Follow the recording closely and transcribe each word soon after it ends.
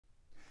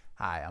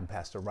Hi, I'm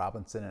Pastor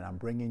Robinson, and I'm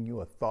bringing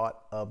you a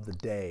thought of the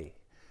day.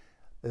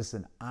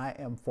 Listen, I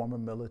am former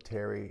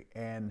military,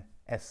 and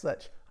as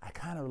such, I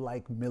kind of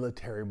like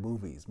military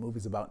movies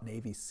about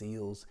Navy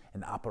SEALs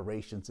and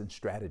operations and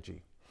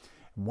strategy.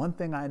 And one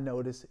thing I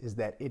notice is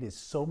that it is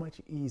so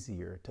much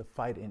easier to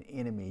fight an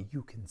enemy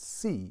you can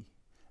see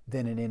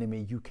than an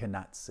enemy you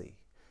cannot see.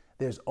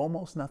 There's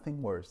almost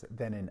nothing worse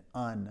than an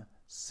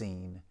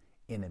unseen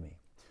enemy.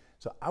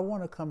 So I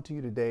want to come to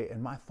you today,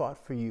 and my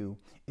thought for you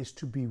is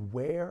to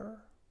beware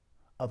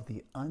of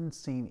the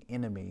unseen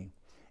enemy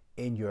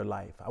in your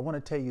life. I want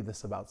to tell you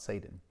this about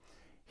Satan.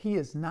 He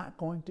is not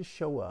going to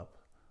show up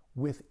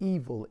with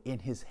evil in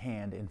his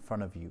hand in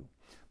front of you,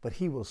 but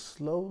he will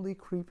slowly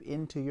creep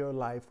into your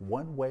life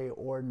one way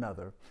or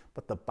another.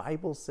 But the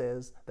Bible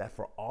says that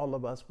for all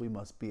of us, we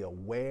must be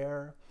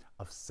aware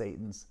of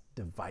Satan's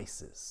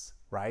devices,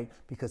 right?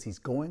 Because he's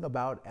going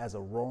about as a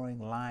roaring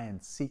lion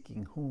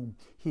seeking whom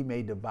he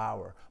may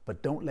devour.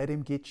 But don't let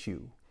him get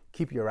you.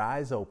 Keep your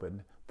eyes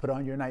open, put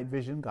on your night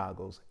vision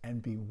goggles,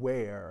 and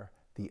beware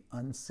the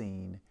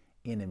unseen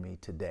enemy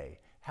today.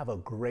 Have a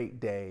great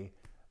day.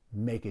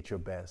 Make it your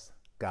best.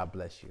 God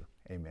bless you.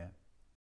 Amen.